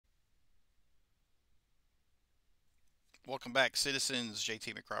Welcome back, citizens.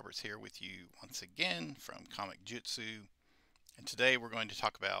 JT McRoberts here with you once again from Comic-Jutsu. And today we're going to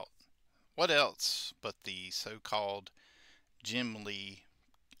talk about what else but the so-called Jim Lee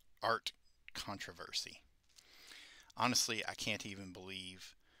art controversy. Honestly, I can't even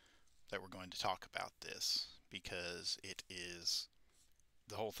believe that we're going to talk about this because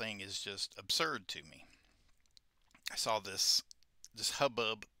the whole thing is just absurd to me. I saw this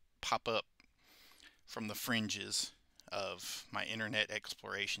hubbub pop up from the fringes of my internet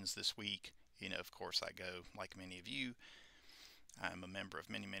explorations this week. Of course, I go, like many of you, I'm a member of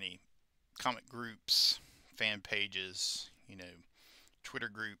many comic groups, fan pages, Twitter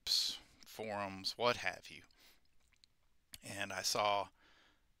groups, forums, what have you. And I saw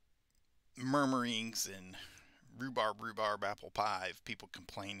murmurings and rhubarb apple pie of people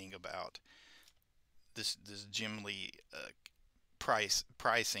complaining about this Jim Lee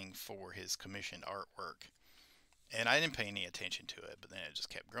pricing for his commissioned artwork. And I didn't pay any attention to it, but then it just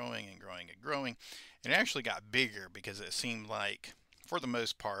kept growing and growing and growing. And it actually got bigger because it seemed like, for the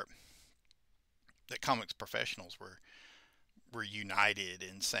most part, that comics professionals were united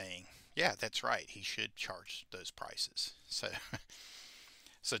in saying, yeah, that's right, he should charge those prices. So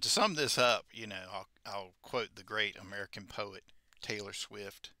to sum this up, I'll quote the great American poet Taylor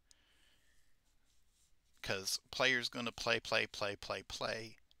Swift, because players gonna play,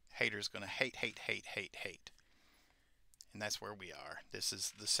 haters gonna hate. And that's where we are. This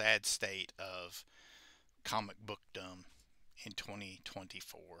is the sad state of comic bookdom in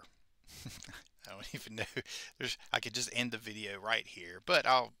 2024. I don't even know. I could just end the video right here, but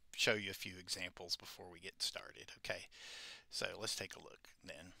I'll show you a few examples before we get started. Okay, so let's take a look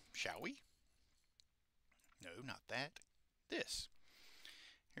then, shall we? No, not that. This.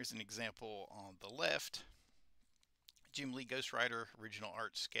 Here's an example on the left. Jim Lee Ghost Rider original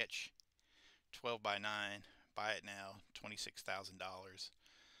art sketch, 12 by 9. Buy it now, $26,000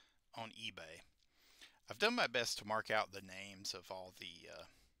 on eBay. I've done my best to mark out the names of all the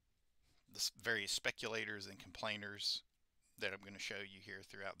various speculators and complainers that I'm going to show you here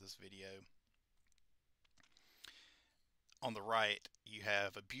throughout this video. On the right, you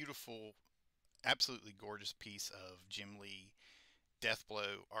have a beautiful, absolutely gorgeous piece of Jim Lee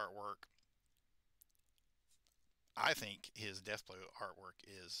Deathblow artwork. I think his Deathblow artwork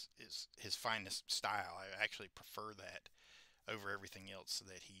is his finest style. I actually prefer that over everything else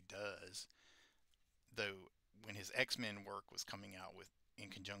that he does. Though when his X-Men work was coming out in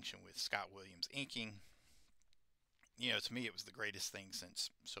conjunction with Scott Williams inking, to me it was the greatest thing since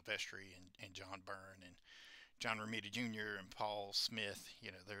Silvestri and John Byrne and John Romita Jr. and Paul Smith.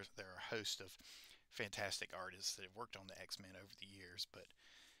 There are a host of fantastic artists that have worked on the X-Men over the years, but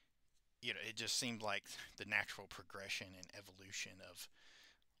it just seemed like the natural progression and evolution of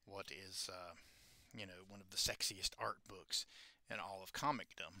what is, one of the sexiest art books in all of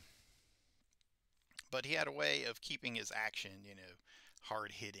comicdom. But he had a way of keeping his action,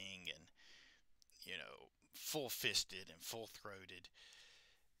 hard hitting and, full fisted and full throated.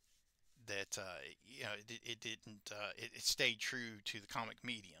 That it didn't. It stayed true to the comic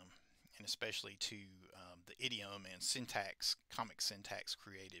medium, and especially to the idiom and comic syntax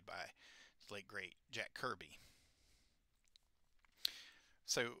created by the late great Jack Kirby.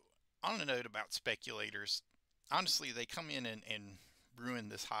 So, on a note about speculators, honestly, they come in and ruin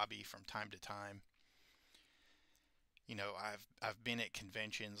this hobby from time to time. I've been at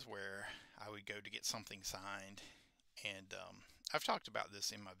conventions where I would go to get something signed, and I've talked about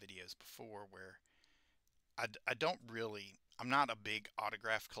this in my videos before, where I don't really, I'm not a big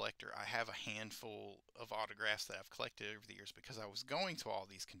autograph collector. I have a handful of autographs that I've collected over the years because I was going to all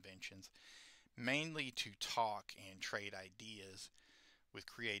these conventions mainly to talk and trade ideas with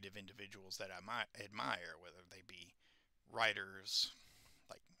creative individuals that I might admire, whether they be writers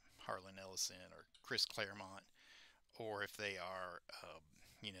like Harlan Ellison or Chris Claremont, or if they are,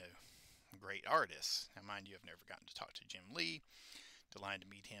 great artists. Now, mind you, I've never gotten to talk to Jim Lee. The line to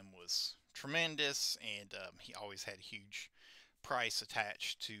meet him was tremendous, and he always had a huge price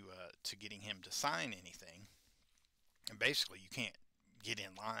attached to getting him to sign anything. And basically, you can't get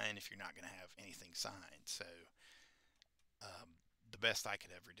in line if you're not going to have anything signed. So the best I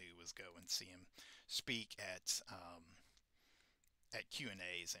could ever do was go and see him speak at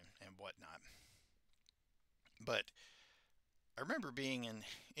Q&As and whatnot. But I remember being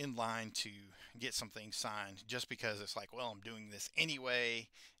in line to get something signed just because it's like, well, I'm doing this anyway.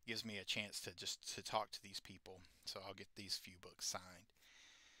 It gives me a chance to talk to these people. So I'll get these few books signed.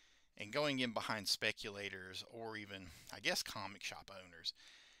 And going in behind speculators or even, I guess, comic shop owners,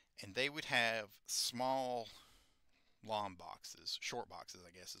 and they would have small long boxes, short boxes,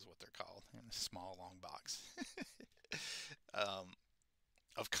 I guess is what they're called, and a small long box um,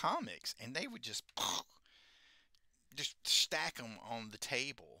 of comics, and they would just stack them on the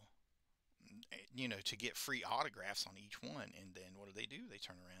table, to get free autographs on each one. And then what do? They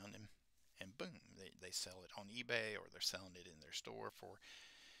turn around and boom, they sell it on eBay, or they're selling it in their store for,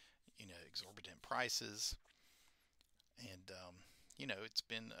 exorbitant prices. And, it's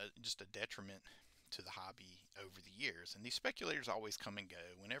been just a detriment to the hobby over the years. And these speculators always come and go.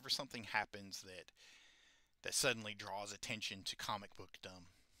 Whenever something happens that suddenly draws attention to comic bookdom,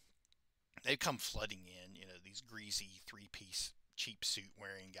 they come flooding in, these greasy three-piece cheap suit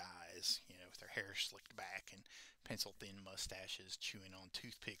wearing guys, with their hair slicked back and pencil thin mustaches, chewing on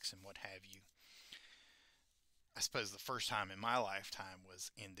toothpicks and what have you. I suppose the first time in my lifetime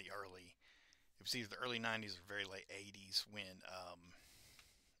was it was either the early 90s or very late 80s when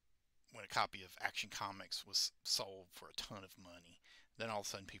a copy of Action Comics was sold for a ton of money. Then all of a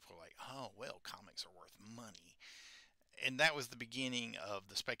sudden people were like, oh, well, comics are worth money. And that was the beginning of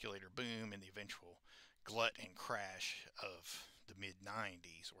the speculator boom and the eventual glut and crash of the mid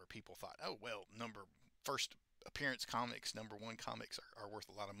 90s, where people thought, oh, well, first appearance comics, number one comics are worth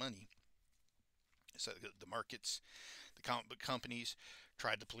a lot of money. So the markets, the comic book companies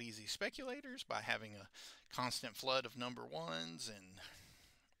tried to please these speculators by having a constant flood of number ones, and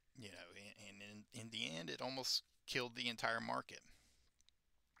in the end, it almost killed the entire market.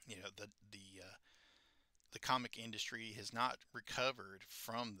 The comic industry has not recovered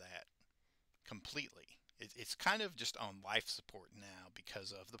from that completely. It's kind of just on life support now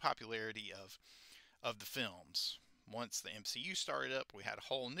because of the popularity of the films. Once the MCU started up, we had a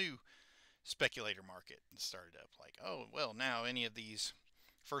whole new speculator market that started up. Like, oh, well, now any of these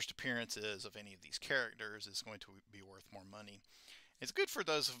first appearances of any of these characters is going to be worth more money. It's good for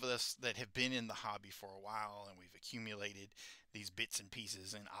those of us that have been in the hobby for a while and we've accumulated these bits and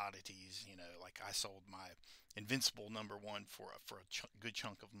pieces and oddities. Like I sold my Invincible #1 for a good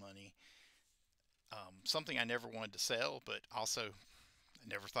chunk of money. Something I never wanted to sell, but also I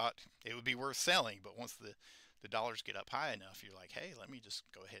never thought it would be worth selling. But once the dollars get up high enough, you're like, hey, let me just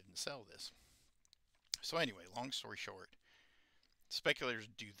go ahead and sell this. So anyway, long story short, speculators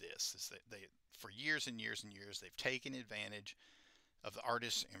do this. Is that they, for years and years and years, they've taken advantage of the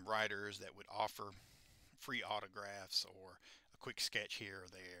artists and writers that would offer free autographs or a quick sketch here or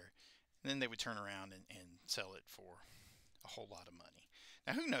there. And then they would turn around and sell it for a whole lot of money.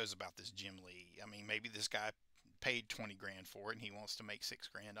 Now, who knows about this Jim Lee? I mean, maybe this guy paid 20 grand for it and he wants to make 6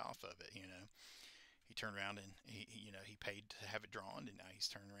 grand off of it. He turned around and he paid to have it drawn, and now he's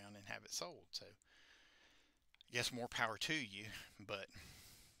turning around and have it sold. So, yes, more power to you, but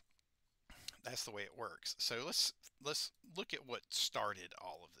that's the way it works. So let's look at what started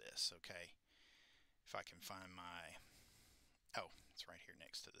all of this, okay? If I can find it's right here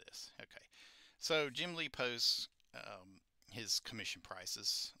next to this. Okay, so Jim Lee posts his commission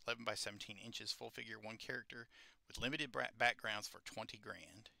prices: 11 by 17 inches, full figure, one character with limited backgrounds for 20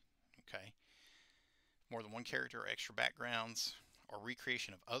 grand. Okay, more than one character or extra backgrounds or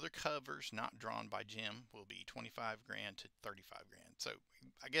recreation of other covers not drawn by Jim will be 25 grand to 35 grand. So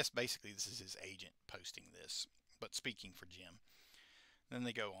I guess basically this is his agent posting this, but speaking for Jim. Then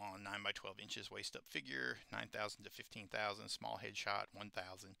they go on: 9 by 12 inches waist up figure, 9,000 to 15,000, small headshot,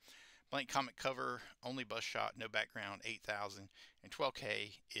 1,000, blank comic cover, only bust shot, no background, 8,000, and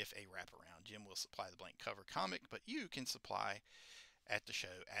 12K if a wraparound. Jim will supply the blank cover comic, but you can supply at the show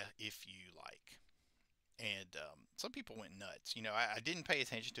if you like. And some people went nuts. I didn't pay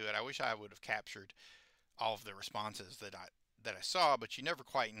attention to it. I wish I would have captured all of the responses that I saw, but you never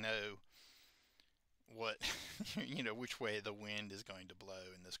quite know what which way the wind is going to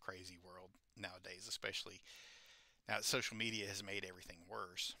blow in this crazy world nowadays, especially now that social media has made everything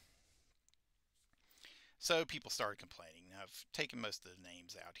worse. So people started complaining. Now I've taken most of the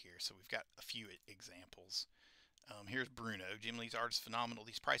names out here, so we've got a few examples. Here's Bruno. Jim Lee's art is phenomenal.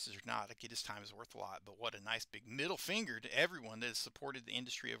 These prices are not. I get his time is worth a lot, but what a nice big middle finger to everyone that has supported the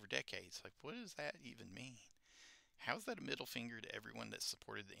industry over decades. Like, what does that even mean? How is that a middle finger to everyone that's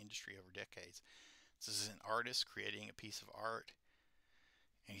supported the industry over decades? This is an artist creating a piece of art,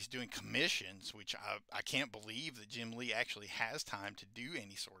 and he's doing commissions, which I can't believe that Jim Lee actually has time to do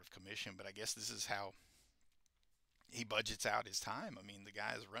any sort of commission, but I guess this is how he budgets out his time. I mean, the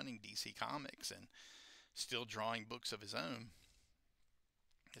guy is running DC Comics and still drawing books of his own.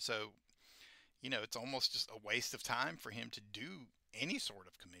 So, it's almost just a waste of time for him to do any sort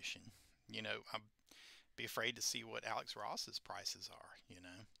of commission. I'd be afraid to see what Alex Ross's prices are,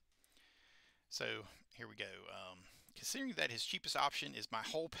 So here we go. Considering that his cheapest option is my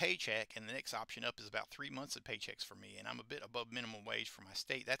whole paycheck and the next option up is about 3 months of paychecks for me, and I'm a bit above minimum wage for my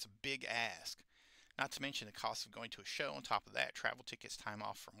state, that's a big ask. Not to mention the cost of going to a show on top of that, travel tickets, time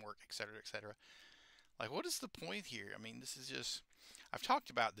off from work, etc., etc. Like, what is the point here? I mean, this is just... I've talked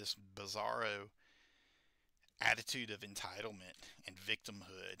about this bizarro attitude of entitlement and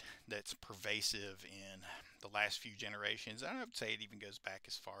victimhood that's pervasive in the last few generations. I would say it even goes back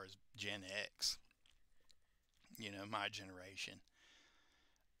as far as Gen X, you know, my generation.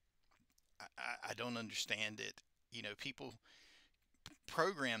 I don't understand it. You know, people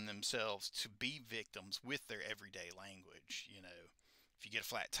program themselves to be victims with their everyday language. You know, if you get a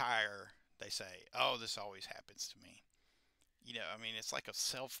flat tire, they say, "Oh, this always happens to me." You know, I mean, it's like a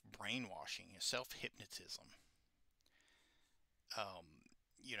self-brainwashing, a self-hypnotism.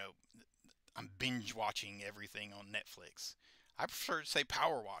 You know, I'm binge watching everything on Netflix. I prefer to say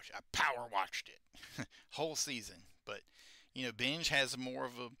power watch. I power watched it whole season, but you know, binge has more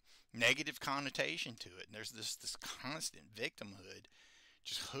of a negative connotation to it, and there's this constant victimhood,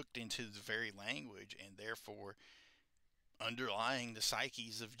 just hooked into the very language, and therefore underlying the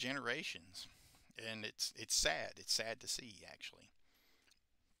psyches of generations. And it's sad. It's sad to see, actually.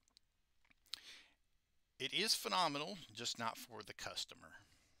 It is phenomenal, just not for the customer.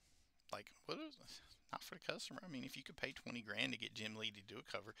 Like, what is this? Not for the customer. I mean, if you could pay 20 grand to get Jim Lee to do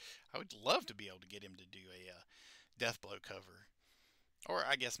a cover, I would love to be able to get him to do a Deathblow cover, or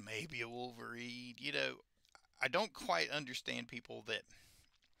I guess maybe a Wolverine. You know, I don't quite understand people that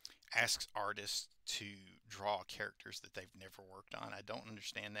asks artists to draw characters that they've never worked on. I don't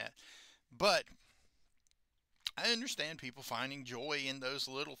understand that, but I understand people finding joy in those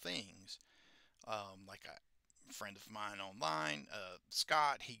little things. Like a friend of mine online,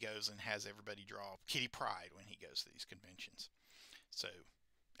 Scott, he goes and has everybody draw Kitty Pryde when he goes to these conventions. So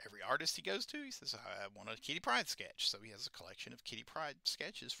every artist he goes to, he says, "I want a Kitty Pryde sketch." So he has a collection of Kitty Pryde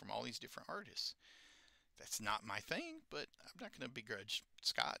sketches from all these different artists. That's not my thing, but I'm not going to begrudge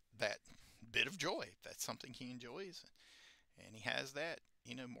Scott that bit of joy. If that's something he enjoys, and he has that,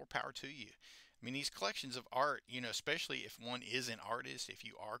 you know, more power to you. I mean, these collections of art, you know, especially if one is an artist, if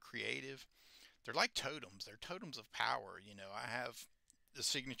you are creative, they're like totems. They're totems of power. You know, I have the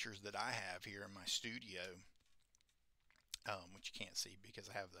signatures that I have here in my studio, which you can't see because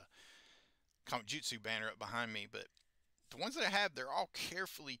I have the Comic-Jutsu banner up behind me, but the ones that I have, they're all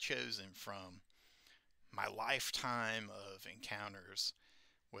carefully chosen from my lifetime of encounters,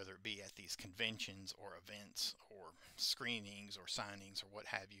 whether it be at these conventions or events or screenings or signings or what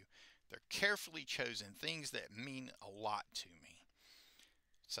have you. They're carefully chosen things that mean a lot to me.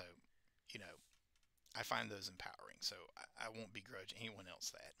 So, you know, I find those empowering. So I won't begrudge anyone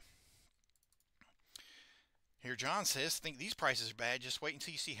else that. Here John says, "Think these prices are bad. Just wait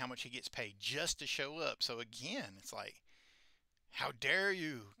until you see how much he gets paid just to show up." So again, it's like, how dare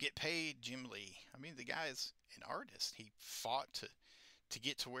you get paid Jim Lee? I mean, the guy is an artist. He fought to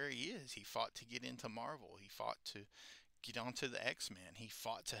get to where he is. He fought to get into Marvel. He fought to get onto the X-Men. He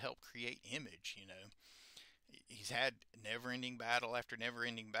fought to help create Image, you know. He's had never-ending battle after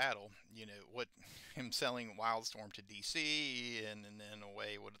never-ending battle. You know, what him selling Wildstorm to DC and then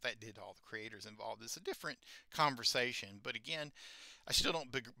away, what that did to all the creators involved is a different conversation. But again, I still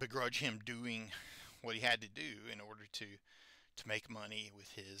don't begrudge him doing what he had to do in order to make money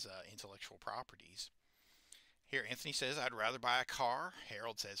with his intellectual properties. Here, Anthony says, "I'd rather buy a car."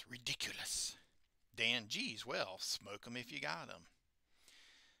 Harold says, "Ridiculous." Dan, "Geez, well, smoke 'em if you got 'em."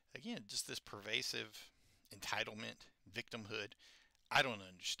 Again, just this pervasive entitlement, victimhood. I don't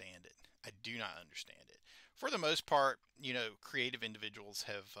understand it. I do not understand it. For the most part, you know, creative individuals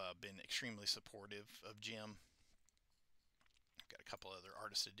have been extremely supportive of Jim. I've got a couple other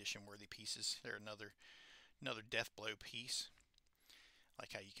artist edition worthy pieces. There, another Deathblow piece.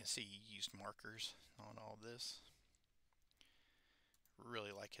 Like how you can see he used markers on all this.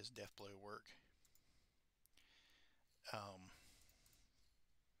 Really like his Deathblow work. And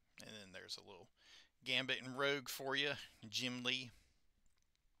then there's a little Gambit and Rogue for you, Jim Lee.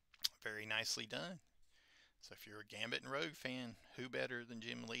 Very nicely done. So if you're a Gambit and Rogue fan, who better than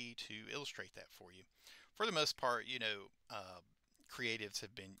Jim Lee to illustrate that for you? For the most part, you know, creatives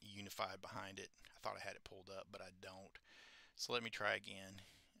have been unified behind it. I thought I had it pulled up, but I don't. So let me try again.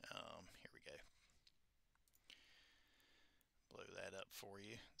 Here we go. Blow that up for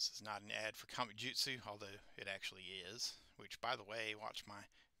you. This is not an ad for Comic-Jutsu, although it actually is. Which, by the way, watch my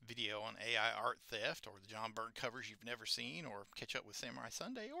video on AI art theft, or the John Byrne covers you've never seen, or catch up with Samurai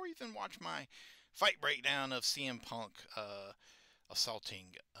Sunday, or even watch my fight breakdown of CM Punk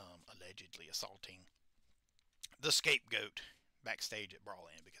allegedly assaulting the Scapegoat backstage at Brawl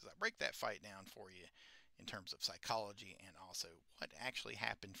In, because I break that fight down for you in terms of psychology and also what actually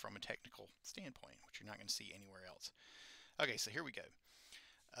happened from a technical standpoint, which you're not going to see anywhere else. Okay, so here we go.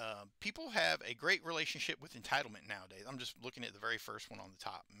 People have a great relationship with entitlement nowadays. I'm just looking at the very first one on the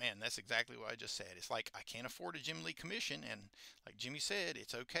top. Man, that's exactly what I just said. It's like, I can't afford a Jim Lee commission, and like Jimmy said,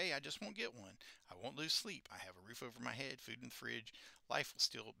 it's okay, I just won't get one. I won't lose sleep. I have a roof over my head, food in the fridge. Life will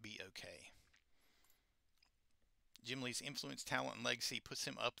still be okay. Jim Lee's influence, talent, and legacy puts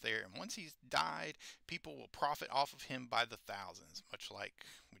him up there, and once he's died, people will profit off of him by the thousands, much like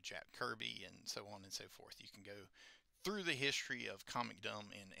with Jack Kirby and so on and so forth. You can go through the history of comicdom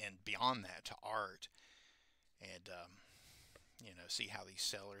and beyond that to art, and see how these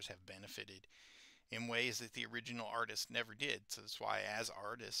sellers have benefited in ways that the original artists never did. So that's why, as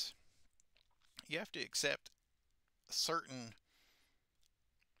artists, you have to accept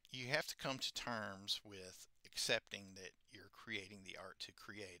you have to come to terms with accepting that you're creating the art to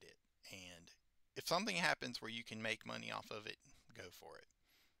create it. And if something happens where you can make money off of it, go for it.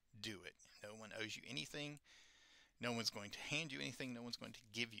 Do it. No one owes you anything. No one's going to hand you anything. No one's going to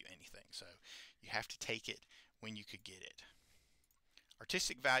give you anything. So you have to take it when you could get it.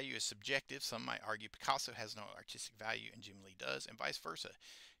 Artistic value is subjective. Some might argue Picasso has no artistic value and Jim Lee does, and vice versa.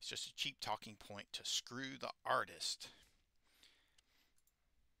 It's just a cheap talking point to screw the artist.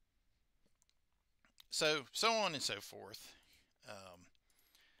 So on and so forth.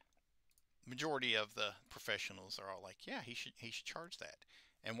 Majority of the professionals are all like, yeah, he should charge that.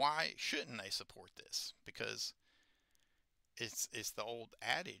 And why shouldn't they support this? Because it's the old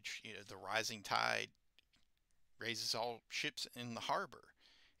adage, the rising tide raises all ships in the harbor.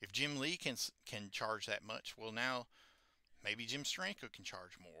 If Jim Lee can charge that much, well, now maybe Jim Steranko can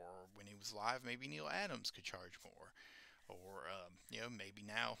charge more. Or when he was alive, maybe Neil Adams could charge more. Or maybe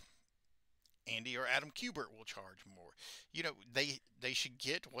now Andy or Adam Kubert will charge more. They should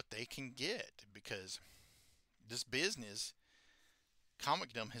get what they can get, because this business,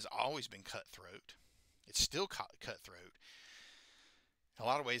 comicdom, has always been cutthroat. It's still cutthroat. In a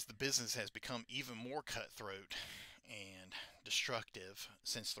lot of ways, the business has become even more cutthroat and destructive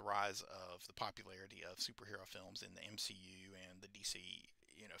since the rise of the popularity of superhero films in the MCU and the DC,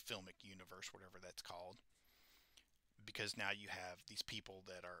 filmic universe, whatever that's called. Because now you have these people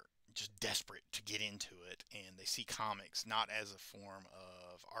that are just desperate to get into it, and they see comics not as a form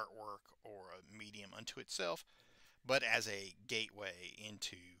of artwork or a medium unto itself, but as a gateway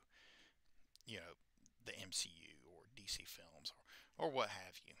into, the MCU or DC films or what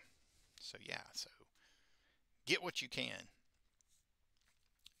have you. So yeah, so get what you can.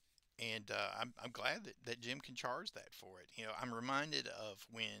 And I'm glad that Jim can charge that for it. I'm reminded of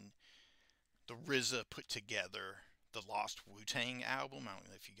when the RZA put together the Lost Wu-Tang album. I don't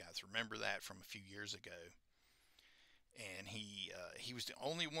know if you guys remember that from a few years ago. And he was the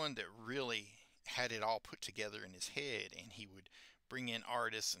only one that really had it all put together in his head, and he would bring in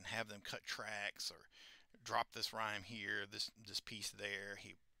artists and have them cut tracks or drop this rhyme here, this piece there,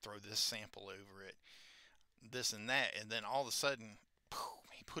 he throw this sample over it, this and that, and then all of a sudden, poof,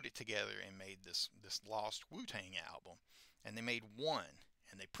 he put it together and made this Lost Wu-Tang album. And they made one,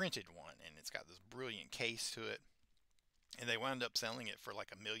 and they printed one, and it's got this brilliant case to it, and they wound up selling it for like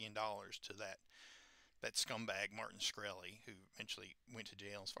 $1 million to that scumbag Martin Shkreli, who eventually went to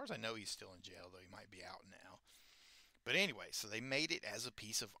jail. As far as I know, he's still in jail, though he might be out now. But anyway, so they made it as a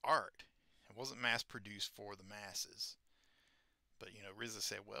piece of art. It wasn't mass-produced for the masses. But, RZA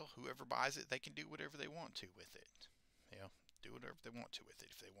said, well, whoever buys it, they can do whatever they want to with it. Do whatever they want to with it.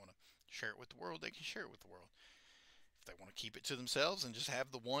 If they want to share it with the world, they can share it with the world. If they want to keep it to themselves and just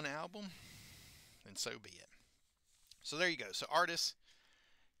have the one album, then so be it. So there you go. So artists,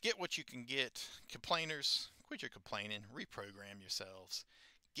 get what you can get. Complainers, quit your complaining. Reprogram yourselves.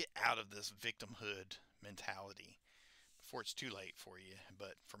 Get out of this victimhood mentality before it's too late for you.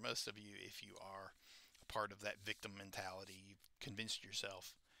 But for most of you, if you are a part of that victim mentality, you've convinced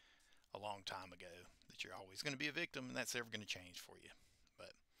yourself a long time ago that you're always going to be a victim, and that's never going to change for you.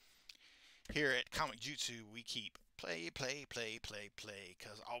 But here at Comic-Jutsu, we keep play,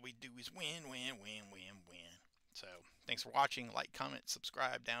 because all we do is win. So thanks for watching. Like, comment,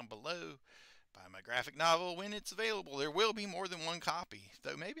 subscribe down below. Buy my graphic novel when it's available. There will be more than one copy,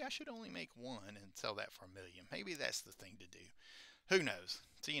 though maybe I should only make one and sell that for $1 million. Maybe that's the thing to do. Who knows?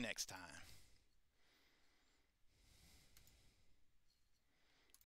 See you next time.